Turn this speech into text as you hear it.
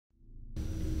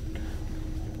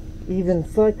Even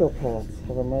psychopaths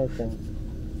have emotions.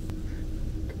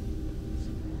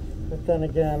 But then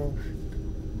again,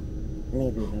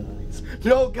 maybe not.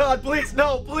 No, God, please,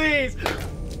 no, please!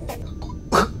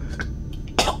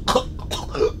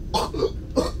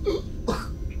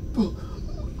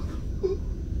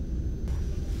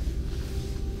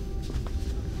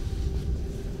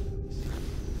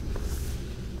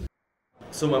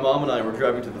 So my mom and I were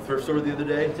driving to the thrift store the other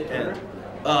day, and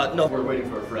no, we're waiting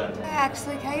for a friend.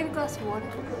 Actually, can I get a glass of water?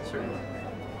 Sure.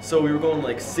 So we were going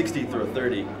like 60 through a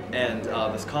 30, and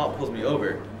this cop pulls me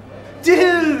over.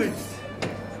 Dudes!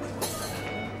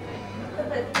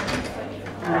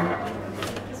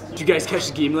 Did you guys catch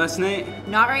the game last night?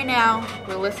 Not right now.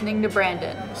 We're listening to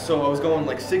Brandon. So I was going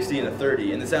like 60 and a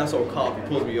 30, and this asshole cop, he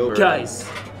pulls me over. Guys,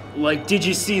 like, did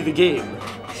you see the game?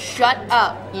 Shut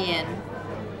up, Ian.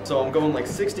 So I'm going like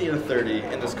 60 and a 30,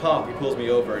 and this cop, he pulls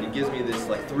me over, and he gives me this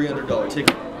like $300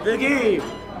 ticket. The game!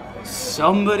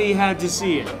 Somebody had to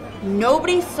see it.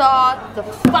 Nobody saw the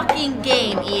fucking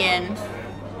game, Ian.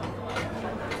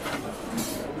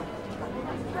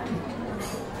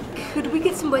 Could we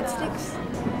get some breadsticks?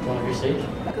 One of your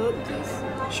steak? Goat,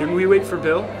 please. Shouldn't we wait for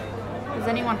Bill? Has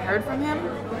anyone heard from him?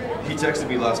 He texted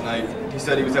me last night. He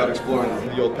said he was out exploring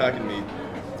the old packing meat.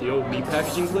 The old meat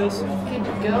packaging place? We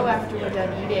could go after we're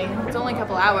done eating. It's only a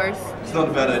couple hours. It's not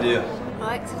a bad idea.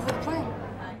 Alright, sounds like a plan.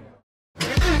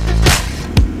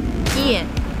 Ian,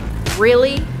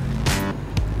 really?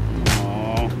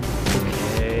 Oh,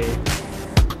 okay.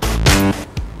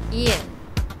 Ian,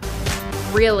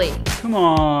 really? Come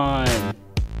on.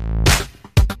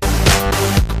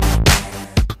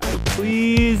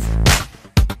 Please.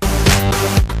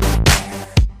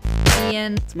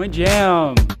 Ian. It's my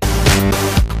jam.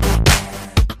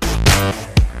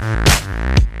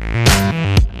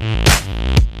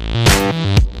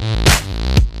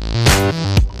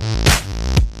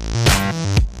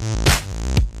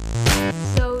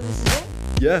 So, this is it?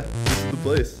 Yeah, this is the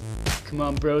place. Come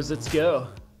on, bros, let's go.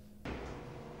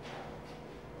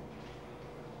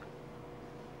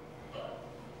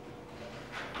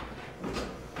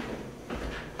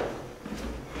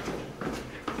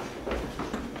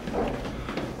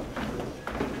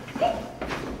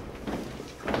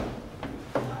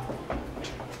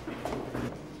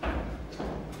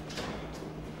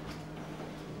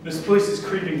 This place is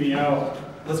creeping me out.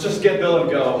 Let's just get Bill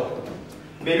and go.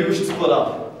 Maybe we should split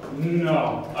up.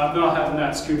 No, I'm not having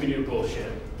that Scooby-Doo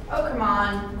bullshit. Oh, come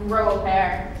on. Grow a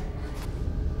pair.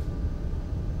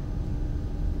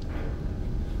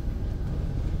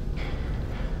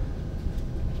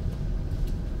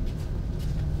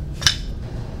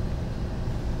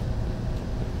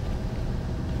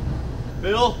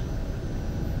 Bill?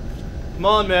 Come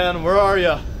on, man, where are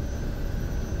ya?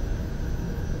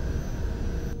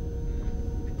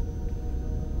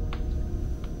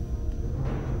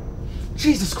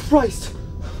 Jesus Christ!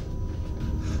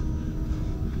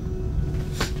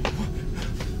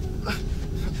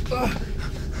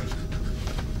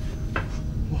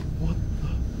 What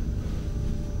the?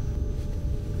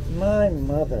 My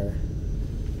mother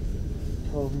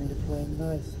told me to play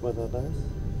nice with others.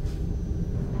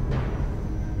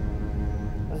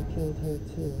 I killed her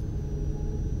too.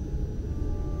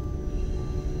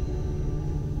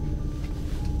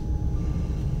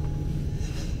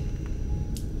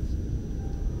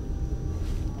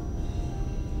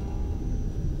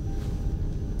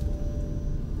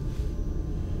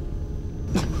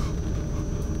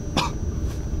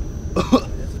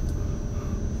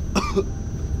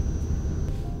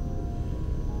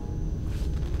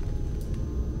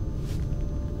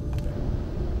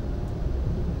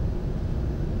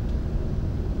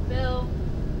 Bill?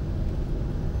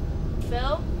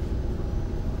 Bill?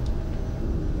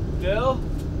 Bill?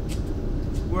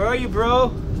 Where are you, bro?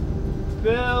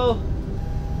 Bill?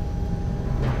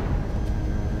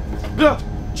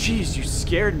 Jeez, you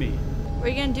scared me. What are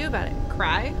you gonna do about it?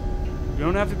 Cry? You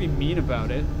don't have to be mean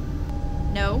about it.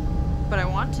 No, but I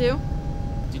want to.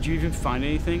 Did you even find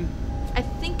anything? I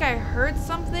think I heard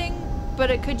something, but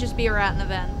it could just be a rat in the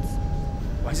vents.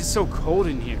 Why is it so cold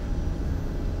in here?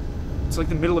 It's like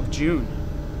the middle of June.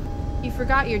 You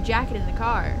forgot your jacket in the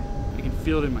car. I can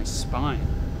feel it in my spine.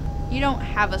 You don't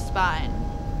have a spine.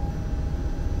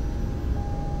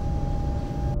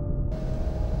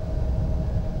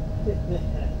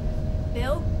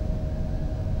 Bill?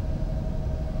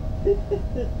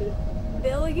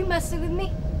 Bill, are you messing with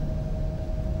me?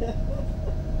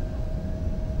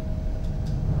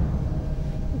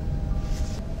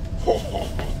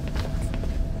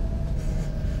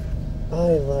 I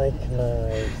like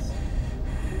knives.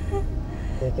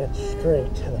 They get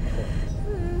straight to the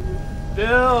point.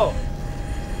 Bill!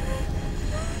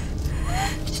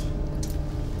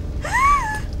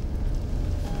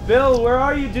 Bill, where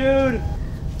are you, dude?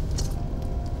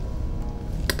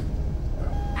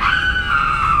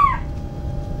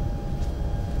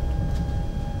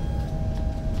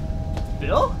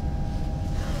 Bill?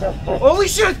 Holy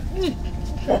shit!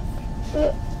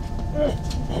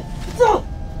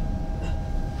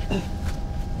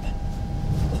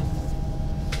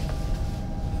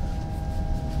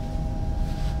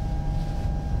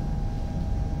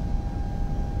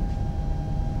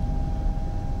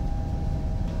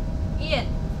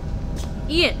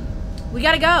 Ian, we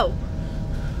gotta go.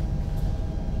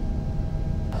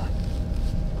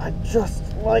 I just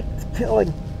liked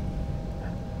killing.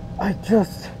 I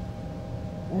just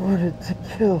wanted to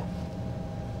kill.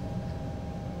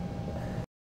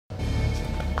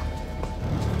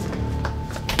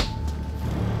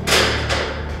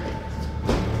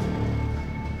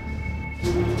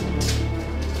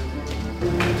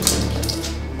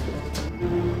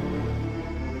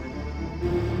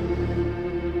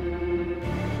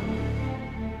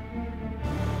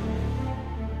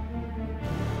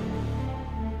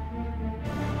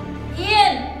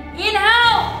 Ian,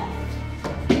 help!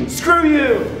 Screw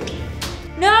you!